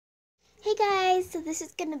Hey guys, so this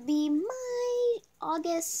is gonna be my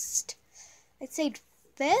August, I'd say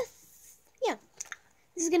 5th? Yeah,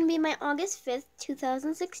 this is gonna be my August 5th,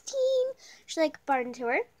 2016 schleich barn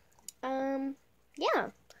tour. Yeah,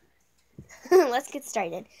 let's get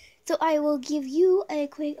started. So I will give you a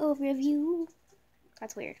quick overview.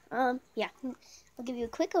 That's weird. Yeah, I'll give you a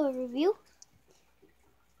quick overview.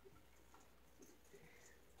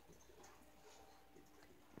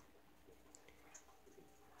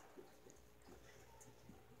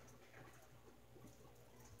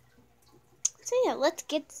 So yeah, let's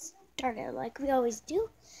get started like we always do.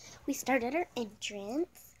 We start at our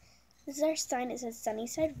entrance. This is our sign. It says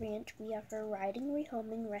Sunnyside Ranch. We offer riding,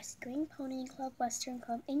 rehoming, rescuing, ponying club, western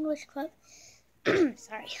club, English club,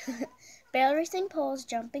 sorry, barrel racing, poles,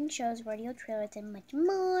 jumping shows, rodeo trailers, and much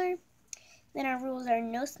more. Then our rules are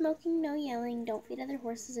no smoking, no yelling, don't feed other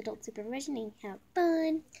horses, adult supervision, and have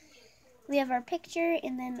fun. We have our picture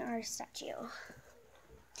and then our statue.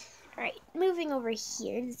 Alright, moving over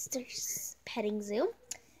here, this is our petting zoo.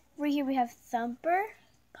 Over here we have Thumper,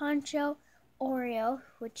 Poncho, Oreo,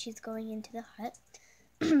 which is going into the hut.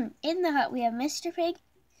 In the hut we have Mr. Pig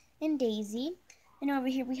and Daisy. And over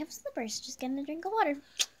here we have Slippers, just getting a drink of water.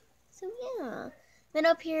 So yeah. Then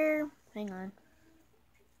up here, hang on.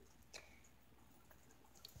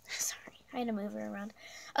 Sorry, I had to move her around.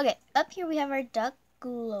 Okay, up here we have our duck,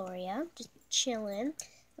 Gloria, just chilling.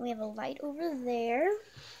 And we have a light over there.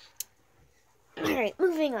 Alright,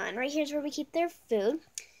 moving on. Right here's where we keep their food.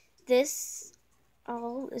 This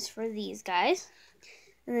all is for these guys.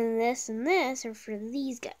 And then this and this are for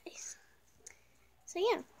these guys. So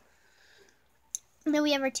yeah. And then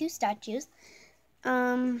we have our two statues.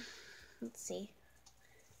 Let's see.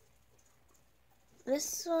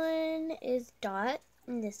 This one is Dot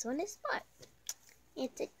and this one is Spot.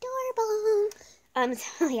 It's adorable.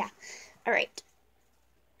 So yeah. Alright.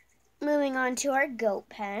 Moving on to our goat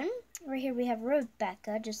pen. Right here we have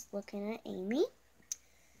Rebecca just looking at Amy.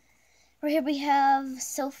 Right here we have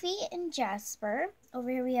Sophie and Jasper. Over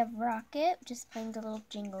here we have Rocket just playing the little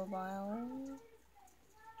jingle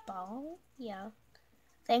ball, yeah,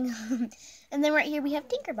 thing. And then right here we have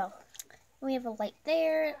Tinkerbell. We have a light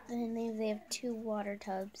there, and then they have two water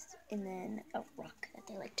tubs, and then a rock that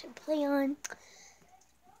they like to play on.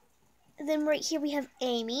 And then right here we have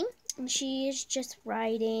Amy, and she is just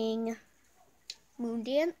riding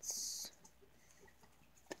Moondance.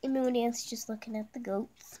 And Moondance just looking at the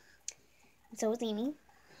goats. And so is Amy.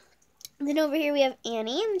 And then over here we have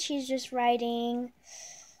Annie, and she's just riding,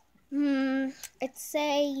 let's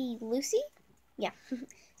say Lucy? Yeah,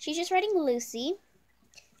 she's just riding Lucy.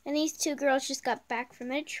 And these two girls just got back from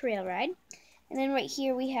their trail ride. And then right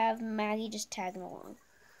here we have Maggie just tagging along.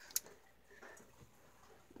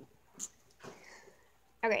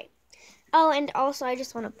 Okay. Oh, and also I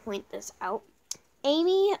just want to point this out.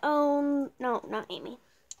 Annie owns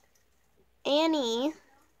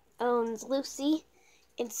Lucy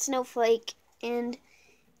and Snowflake, and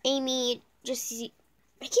Amy I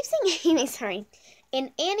keep saying Amy, sorry.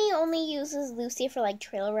 And Annie only uses Lucy for like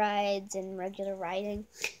trail rides and regular riding.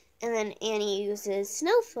 And then Annie uses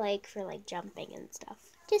Snowflake for like jumping and stuff.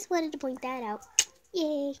 Just wanted to point that out.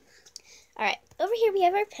 Yay. Alright, over here we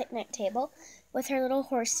have our picnic table with her little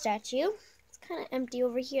horse statue. It's kind of empty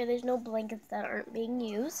over here. There's no blankets that aren't being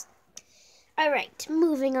used. Alright,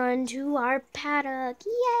 moving on to our paddock.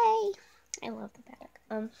 Yay! I love the paddock.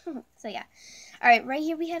 So yeah. Alright, right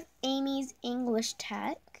here we have Amy's English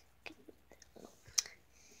tack.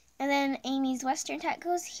 And then Amy's Western tack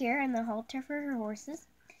goes here in the halter for her horses.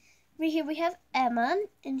 Right here we have Emma,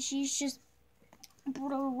 and she's just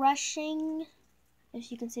brushing,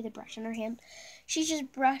 if you can see the brush in her hand. She's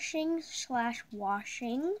just brushing /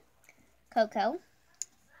 washing Coco.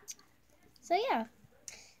 So yeah.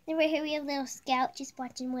 And right here we have little Scout just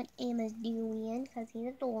watching what Emma's doing because he's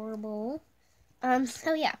adorable.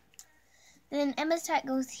 So yeah. Then Emma's tack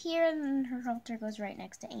goes here, and then her halter goes right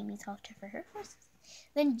next to Amy's halter for her horses.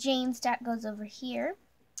 Then Jane's tack goes over here.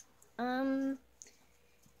 Then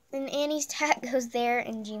Annie's tack goes there,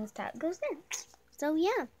 and Jean's tack goes there. So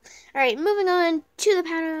yeah. Alright, moving on to the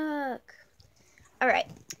paddock.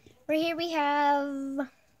 Alright. Right here we have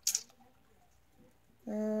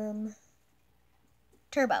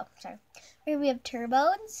Turbo. Sorry. Right here we have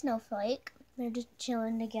Turbo and Snowflake. They're just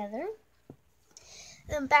chilling together.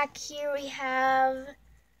 Then back here we have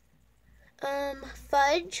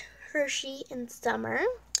Fudge, Hershey, and Summer.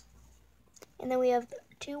 And then we have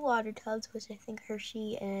two water tubs, which I think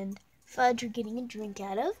Hershey and Fudge are getting a drink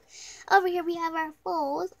out of. Over here we have our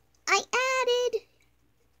foals. I added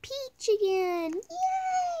Peach again.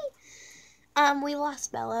 Yay! We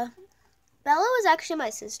lost Bella. Bella was actually my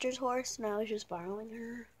sister's horse, and I was just borrowing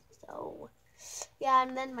her. So, yeah,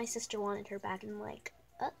 and then my sister wanted her back, and I'm like,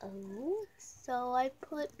 uh-oh. So I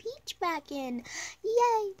put Peach back in.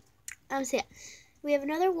 Yay! So yeah, we have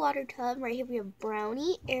another water tub. Right here we have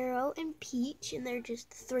Brownie, Arrow, and Peach, and they're just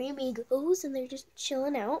three amigos, and they're just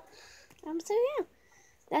chilling out. So yeah,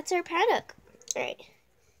 that's our paddock. All right,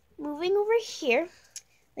 moving over here,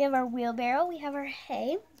 we have our wheelbarrow, we have our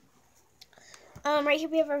hay. Right here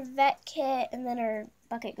we have our vet kit, and then our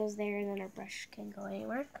bucket goes there, and then our brush can go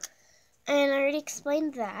anywhere. And I already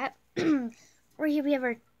explained that. Right here we have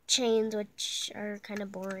our chains, which are kind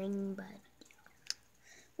of boring, but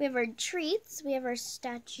we have our treats, we have our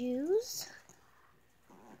statues,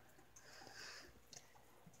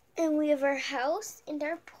 and we have our house and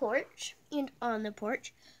our porch. And on the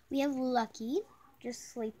porch, we have Lucky,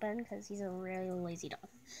 just sleeping because he's a really lazy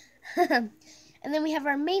dog. And then we have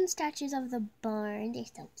our main statues of the barn. They're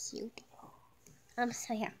so cute.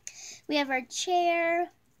 So yeah, we have our chair.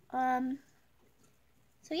 So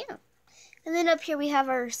yeah. And then up here we have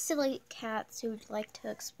our silly cats who like to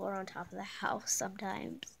explore on top of the house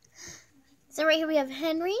sometimes. So right here we have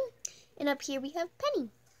Henry, and up here we have Penny.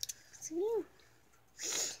 So yeah.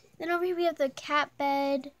 Then over here we have the cat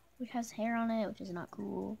bed, which has hair on it, which is not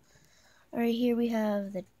cool. Right here we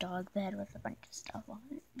have the dog bed with a bunch of stuff on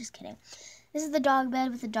it. Just kidding. This is the dog bed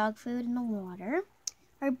with the dog food and the water.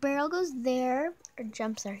 Our barrel goes there, our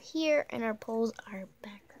jumps are here, and our poles are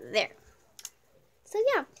back there. So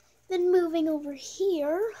yeah, then moving over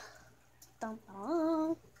here,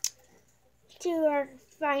 to our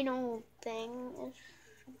final thing,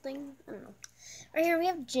 something, I don't know. Right here we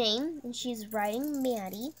have Jane, and she's riding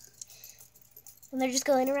Maddie. And they're just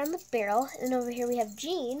going around the barrel. And over here we have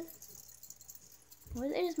Jean.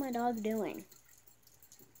 What is my dog doing?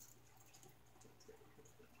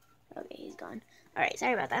 Okay, he's gone. Alright,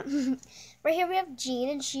 sorry about that. Right here we have Jean,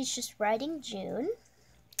 and she's just riding June.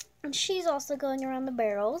 And she's also going around the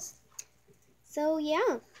barrels. So,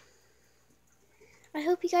 yeah. I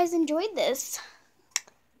hope you guys enjoyed this.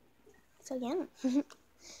 So, yeah.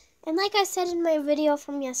 And like I said in my video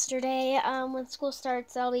from yesterday, when school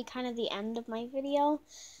starts, that'll be kind of the end of my video.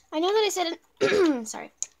 I know that I said,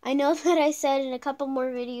 sorry. I know that I said in a couple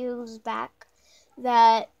more videos back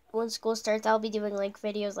that when school starts, I'll be doing like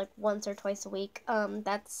videos like once or twice a week.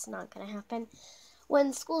 That's not going to happen.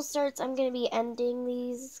 When school starts, I'm going to be ending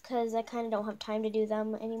these because I kind of don't have time to do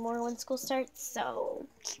them anymore when school starts. So,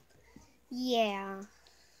 yeah.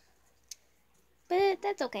 But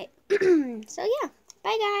that's okay. So, yeah.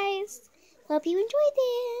 Bye, guys. Hope you enjoyed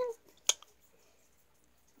this.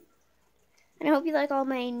 And I hope you like all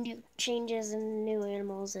my new changes and new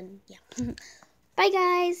animals. And, yeah. Bye,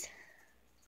 guys.